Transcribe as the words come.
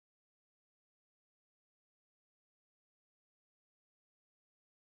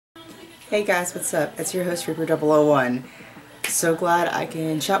Hey guys, what's up? It's your host Reaper001. So glad I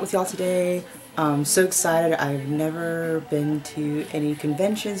can chat with y'all today. So excited. I've never been to any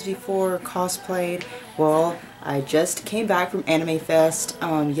conventions before, cosplayed. Well, I just came back from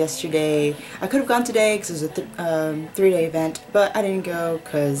AnimeFest yesterday. I could have gone today because it was a 3-day event, but I didn't go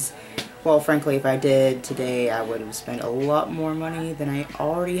because, well, frankly, if I did today, I would have spent a lot more money than I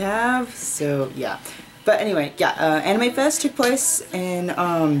already have. So yeah. But anyway, yeah, AnimeFest took place in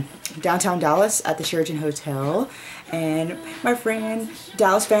downtown Dallas at the Sheraton Hotel, and my friend,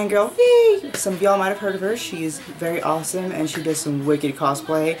 Dallas Fangirl, yay! Some of y'all might have heard of her. She's very awesome, and she does some wicked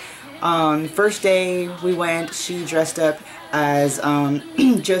cosplay. First day we went, she dressed up as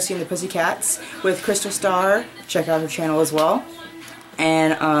Josie and the Pussycats with Krystle Starr. Check out her channel as well.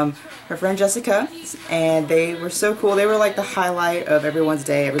 And her friend Jessica, and they were so cool. They were like the highlight of everyone's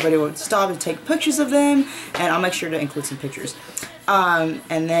day. Everybody would stop and take pictures of them, and I'll make sure to include some pictures.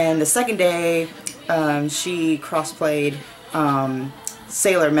 And then the second day, she cross-played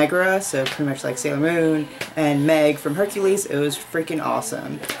Sailor Megara, so pretty much like Sailor Moon, and Meg from Hercules. It was freaking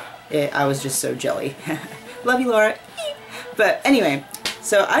awesome. I was just so jelly. Love you, Laura. But anyway,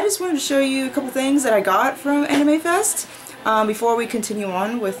 so I just wanted to show you a couple things that I got from AnimeFest. Before we continue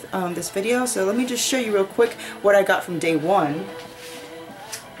on with this video, so let me just show you real quick what I got from day one,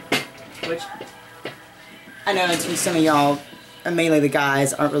 which I know to some of y'all, and mainly the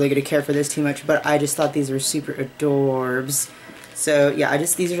guys, aren't really going to care for this too much, but I just thought these were super adorbs. So yeah,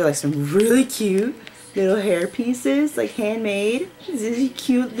 these are like some really cute little hair pieces, like handmade. This is a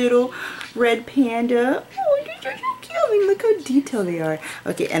cute little red panda. Oh, they're so cute. I mean, look how detailed they are.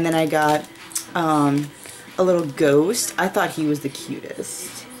 Okay, and then I got a little ghost. I thought he was the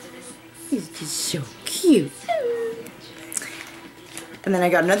cutest. He's just so cute. And then I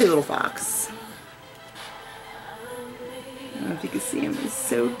got another little fox. I don't know if you can see him. He's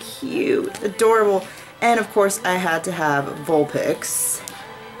so cute. Adorable. And of course I had to have Vulpix.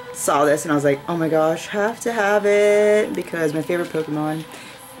 Saw this and I was like, oh my gosh, have to have it, because my favorite Pokemon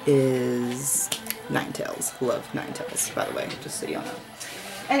is Ninetales. Love Ninetales, by the way, just so y'all know.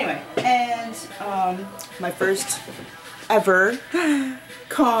 Anyway, and my first ever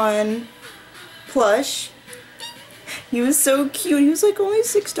con plush. He was so cute. He was like only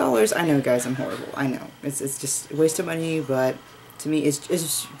 $6. I know, guys, I'm horrible. I know. It's just a waste of money, but to me,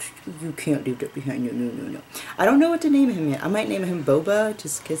 it's you can't do that behind you. No. I don't know what to name him yet. I might name him Boba,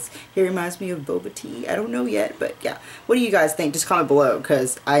 just because he reminds me of Boba Tea. I don't know yet, but yeah. What do you guys think? Just comment below,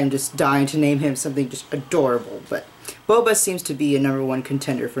 because I am just dying to name him something just adorable, but Boba seems to be a #1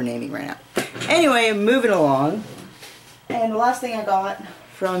 contender for naming right now. Anyway, moving along. And the last thing I got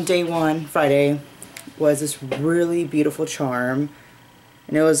from day one, Friday, was this really beautiful charm.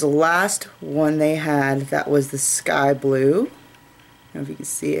 And it was the last one they had that was the sky blue. I don't know if you can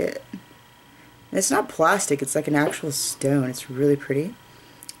see it. And it's not plastic, it's like an actual stone. It's really pretty.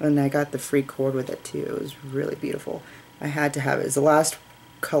 And I got the free cord with it too. It was really beautiful. I had to have it. It's the last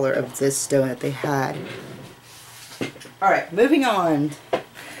color of this stone that they had. Alright, moving on.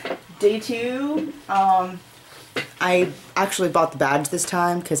 Day 2, I actually bought the badge this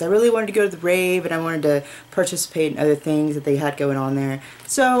time because I really wanted to go to the rave and I wanted to participate in other things that they had going on there.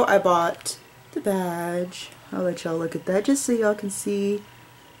 So I bought the badge. I'll let y'all look at that just so y'all can see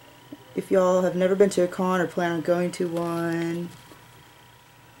if y'all have never been to a con or plan on going to one.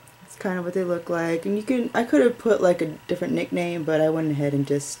 That's kind of what they look like. And I could have put like a different nickname, but I went ahead and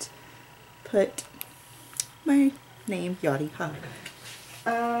just put my name, Yachty.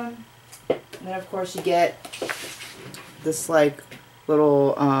 And then of course you get this like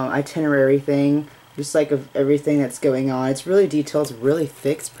little itinerary thing, just like of everything that's going on. It's really detailed, it's really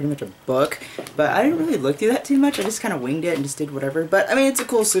thick, it's pretty much a book, but I didn't really look through that too much. I just kind of winged it and just did whatever, but I mean, it's a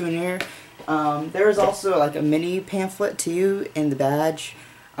cool souvenir. There was also like a mini pamphlet too in the badge,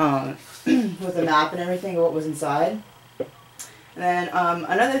 with a map and everything of what was inside. And then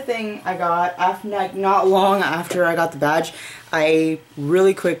another thing I got, after, not long after I got the badge, I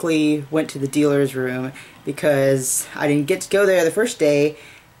really quickly went to the dealer's room because I didn't get to go there the first day,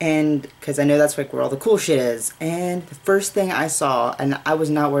 and because I know that's like where all the cool shit is. And the first thing I saw, and I was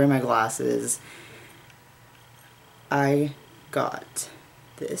not wearing my glasses, I got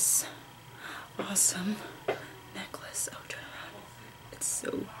this awesome necklace. Oh, turn around. It's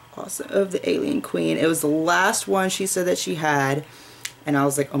so awesome, of the Alien Queen. It was the last one she said that she had, and I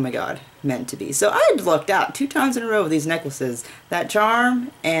was like, oh my god, meant to be. So I had lucked out 2 times in a row with these necklaces, that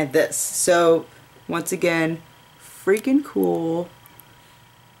charm and this. So once again, freaking cool.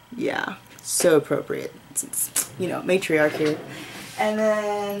 Yeah, so appropriate. It's, you know, matriarch here. And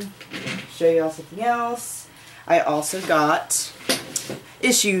then show you all something else. I also got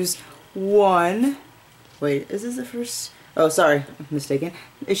issues 1. Wait, is this the first? Oh, sorry, I'm mistaken.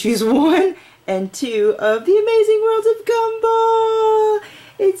 Issues 1 and 2 of The Amazing World of Gumball.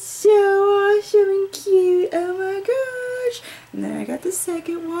 It's so awesome and cute. Oh my gosh. And then I got the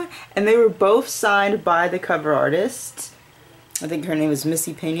second one. And they were both signed by the cover artist. I think her name was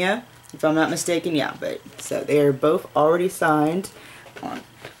Missy Pena, if I'm not mistaken. Yeah, but so they are both already signed.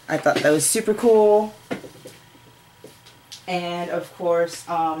 I thought that was super cool. And of course,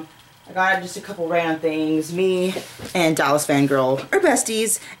 I got just a couple random things. Me and Dallas Fangirl are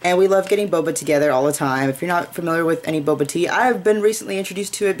besties, and we love getting boba together all the time. If you're not familiar with any boba tea, I've been recently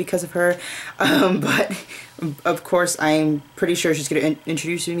introduced to it because of her. But of course, I'm pretty sure she's going to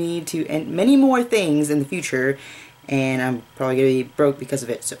introduce me to many more things in the future, and I'm probably going to be broke because of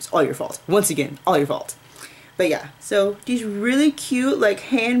it. So it's all your fault. Once again, all your fault. But yeah, so these really cute, like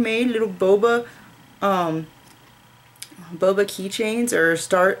handmade little boba keychains or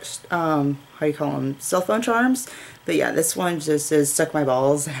how do you call them, cell phone charms. But yeah, this one just says suck my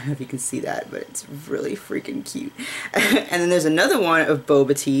balls. I don't know if you can see that, but it's really freaking cute. And then there's another one of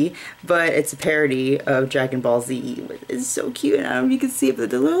boba tea, but it's a parody of Dragon Ball Z. It's so cute, and I don't know if you can see it,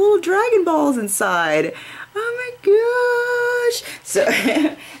 but the little Dragon Balls inside. Oh my gosh. So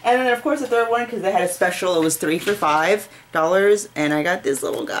and then of course the third one, because they had a special, it was 3 for $5, and I got this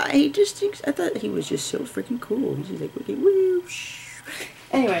little guy. He just, I thought he was just so freaking cool. He's just like, okay, whoosh.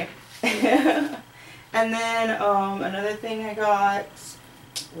 Anyway. And then another thing I got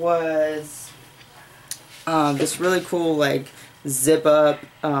was this really cool, like, zip up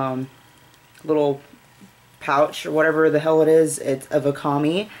little pouch or whatever the hell it is. It's of a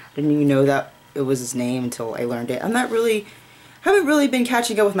Akami. I didn't even know that it was his name until I learned it. Haven't really been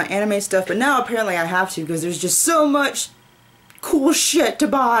catching up with my anime stuff, but now apparently I have to, because there's just so much cool shit to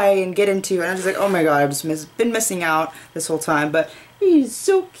buy and get into, and I'm just like, oh my god, I've just been missing out this whole time. But he's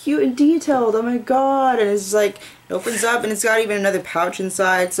so cute and detailed, oh my god, and it's like, it opens up and it's got even another pouch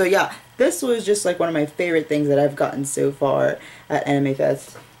inside. So yeah, this was just like one of my favorite things that I've gotten so far at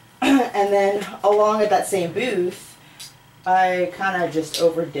AnimeFest. And then along at that same booth, I kind of just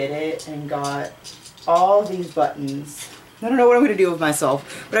overdid it and got all these buttons. I don't know what I'm going to do with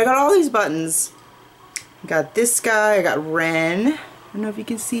myself, but I got all these buttons. I got this guy, I got Ren. I don't know if you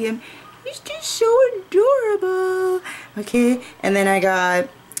can see him. He's just so adorable. Okay, and then I got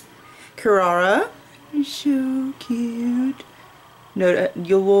Karara. He's so cute.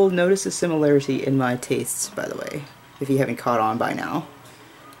 You will notice a similarity in my tastes, by the way, if you haven't caught on by now.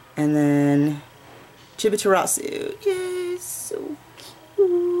 And then Chibiterisu. Yes, so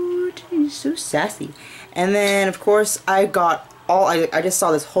cute. He's so sassy. And then, of course, I got I just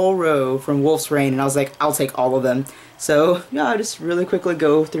saw this whole row from Wolf's Rain, and I was like, I'll take all of them. So, yeah, I'll just really quickly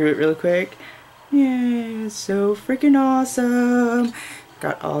go through it really quick. Yeah, so freaking awesome.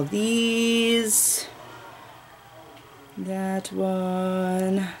 Got all these. That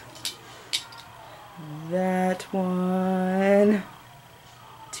one. That one.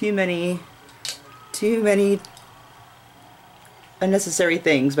 Too many unnecessary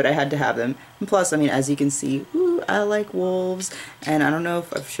things, but I had to have them. And plus, I mean, as you can see, ooh, I like wolves. And I don't know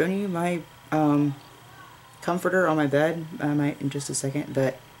if I've shown you my comforter on my bed. I might in just a second,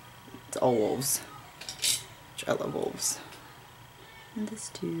 but it's all wolves. Which I love wolves. And this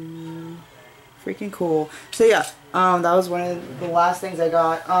too. Freaking cool. So yeah, that was one of the last things I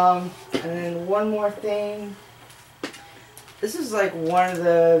got. And then one more thing. This is like one of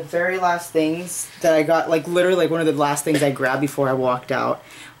the very last things that I got, like literally like one of the last things I grabbed before I walked out,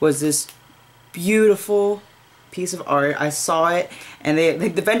 was this beautiful piece of art. I saw it, and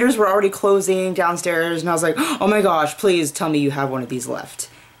the vendors were already closing downstairs, and I was like, oh my gosh, please tell me you have one of these left.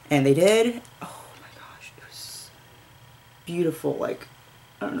 And they did. Oh my gosh, it was beautiful. Like,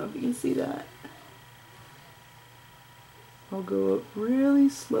 I don't know if you can see that. I'll go up really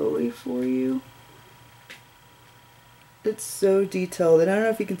slowly for you. It's so detailed, and I don't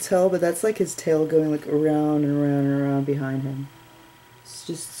know if you can tell, but that's like his tail going like around and around and around behind him. It's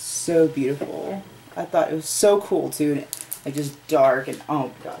just so beautiful. I thought it was so cool too, and like just dark, and oh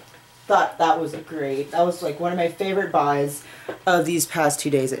my god. Thought that was great. That was like one of my favorite buys of these past 2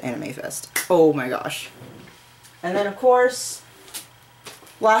 days at AnimeFest. Oh my gosh. And then of course,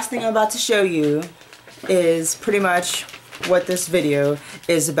 last thing I'm about to show you is pretty much what this video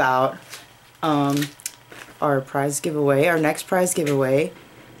is about. Our prize giveaway, our next prize giveaway,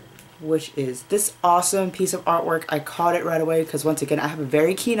 which is this awesome piece of artwork. I caught it right away because, once again, I have a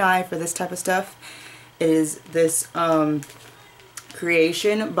very keen eye for this type of stuff. It is this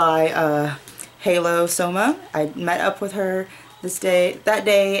creation by Halo Soma. I met up with her that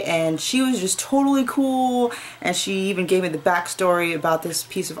day, and she was just totally cool, and she even gave me the backstory about this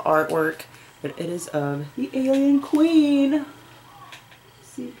piece of artwork. But it is of the Alien Queen.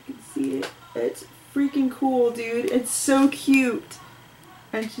 See if you can see it. It's freaking cool, dude. It's so cute.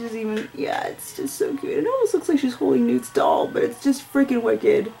 And she's even, yeah, it's just so cute. It almost looks like she's holding Newt's doll, but it's just freaking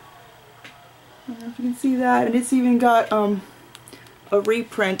wicked. I don't know if you can see that. And it's even got a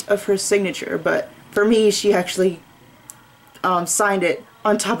reprint of her signature, but for me, she actually signed it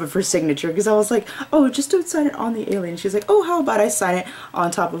on top of her signature, because I was like, oh, just don't sign it on the alien. She's like, oh, how about I sign it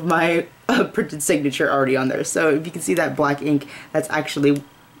on top of my printed signature already on there. So if you can see that black ink, that's actually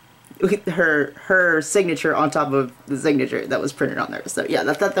her signature on top of the signature that was printed on there. So yeah,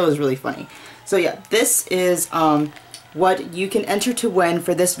 I thought that was really funny. So yeah, this is what you can enter to win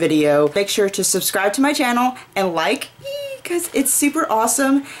for this video. Make sure to subscribe to my channel and like, because it's super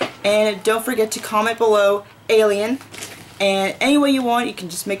awesome. And don't forget to comment below alien, and any way you want. You can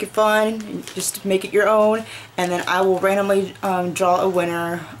just make it fun and just make it your own, and then I will randomly draw a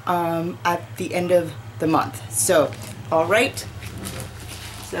winner at the end of the month. So alright,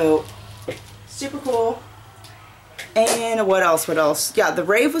 so super cool. And what else? Yeah, the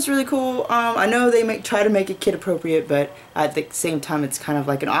rave was really cool. I know they try to make it kid appropriate, but at the same time it's kind of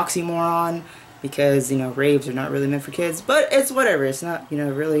like an oxymoron, because, you know, raves are not really meant for kids, but it's whatever. It's not, you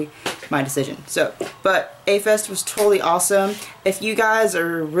know, really my decision. So, but A-Fest was totally awesome. If you guys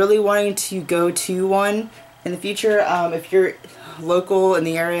are really wanting to go to one in the future, if you're local in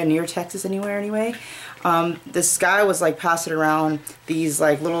the area near Texas anywhere anyway, this guy was like passing around these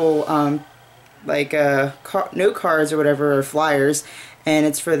like little note cards or whatever, or flyers, and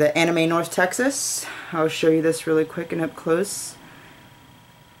it's for the Anime North Texas. I'll show you this really quick and up close.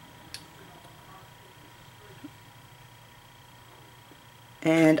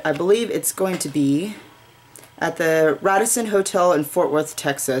 And I believe it's going to be at the Radisson Hotel in Fort Worth,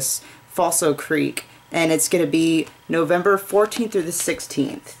 Texas, Falso Creek, and it's going to be November 14th through the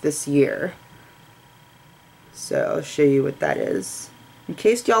 16th this year. So I'll show you what that is, in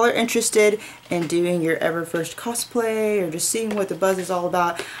case y'all are interested in doing your ever first cosplay or just seeing what the buzz is all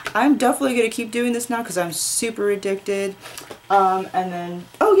about. I'm definitely going to keep doing this now because I'm super addicted. And then,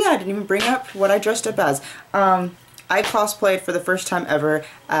 oh yeah, I didn't even bring up what I dressed up as. I cosplayed for the first time ever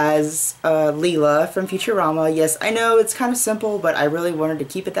as Leela from Futurama. Yes, I know it's kind of simple, but I really wanted to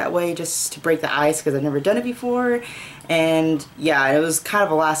keep it that way just to break the ice, because I've never done it before. And yeah, it was kind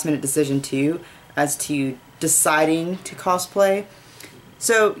of a last minute decision too, as to deciding to cosplay.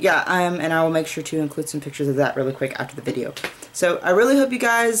 So yeah, and I will make sure to include some pictures of that really quick after the video. So I really hope you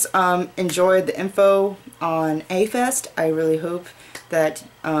guys enjoyed the info on A-Fest. I really hope that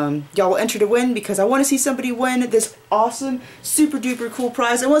y'all will enter to win, because I want to see somebody win this awesome, super duper cool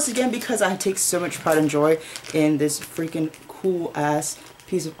prize. And once again, because I take so much pride and joy in this freaking cool ass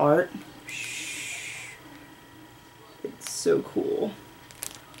piece of art. It's so cool.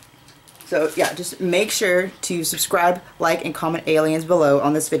 So yeah, just make sure to subscribe, like, and comment aliens below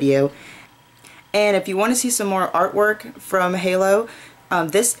on this video. And if you want to see some more artwork from Halo,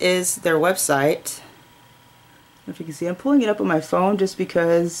 this is their website. I don't know if you can see, I'm pulling it up on my phone just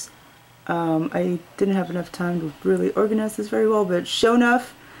because I didn't have enough time to really organize this very well, but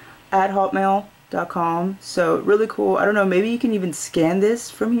shownuff@hotmail.com. So really cool. I don't know, maybe you can even scan this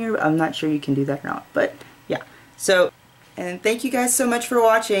from here. I'm not sure you can do that or not, but yeah. So, and thank you guys so much for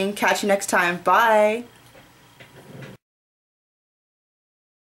watching. Catch you next time. Bye!